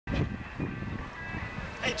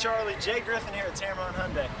Hey Charlie, Jay Griffin here at Tameron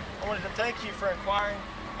Hyundai. I wanted to thank you for inquiring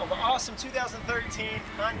on the awesome 2013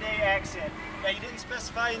 Hyundai Accent. Now you didn't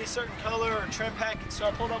specify any certain color or trim package, so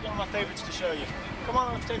I pulled up one of my favorites to show you. Come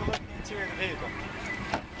on, let's take a look at the interior of the vehicle.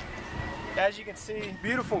 As you can see,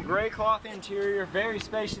 beautiful gray cloth interior, very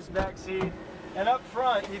spacious back seat. And up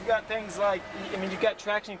front, you've got things like, you've got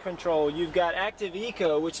traction control, you've got active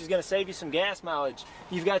eco, which is going to save you some gas mileage.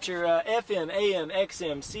 You've got your FM, AM,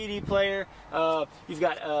 XM, CD player, you've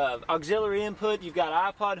got auxiliary input, you've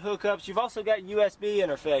got iPod hookups, you've also got USB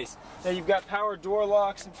interface. Now you've got power door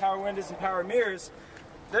locks and power windows and power mirrors.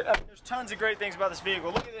 There's tons of great things about this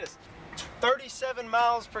vehicle. Look at this. 37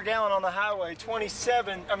 miles per gallon on the highway, 28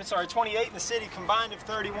 in the city, combined of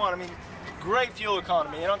 31. Great fuel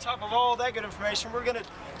economy. And on top of all that good information, we're going to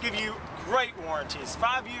give you great warranties.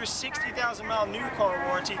 5 years, 60,000 mile new car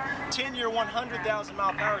warranty, 10-year, 100,000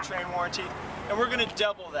 mile powertrain warranty, and we're going to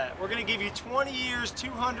double that. We're going to give you 20 years,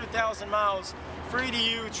 200,000 miles, free to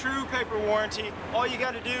you, true paper warranty. All you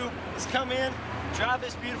got to do is come in, drive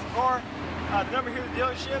this beautiful car. The number here at the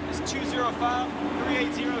dealership is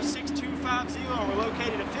 205-380-6250, and we're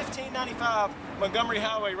located at 1595 Montgomery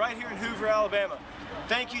Highway right here in Hoover, Alabama.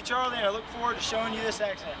 Thank you, Charlie, and I look forward to showing you this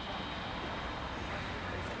accident.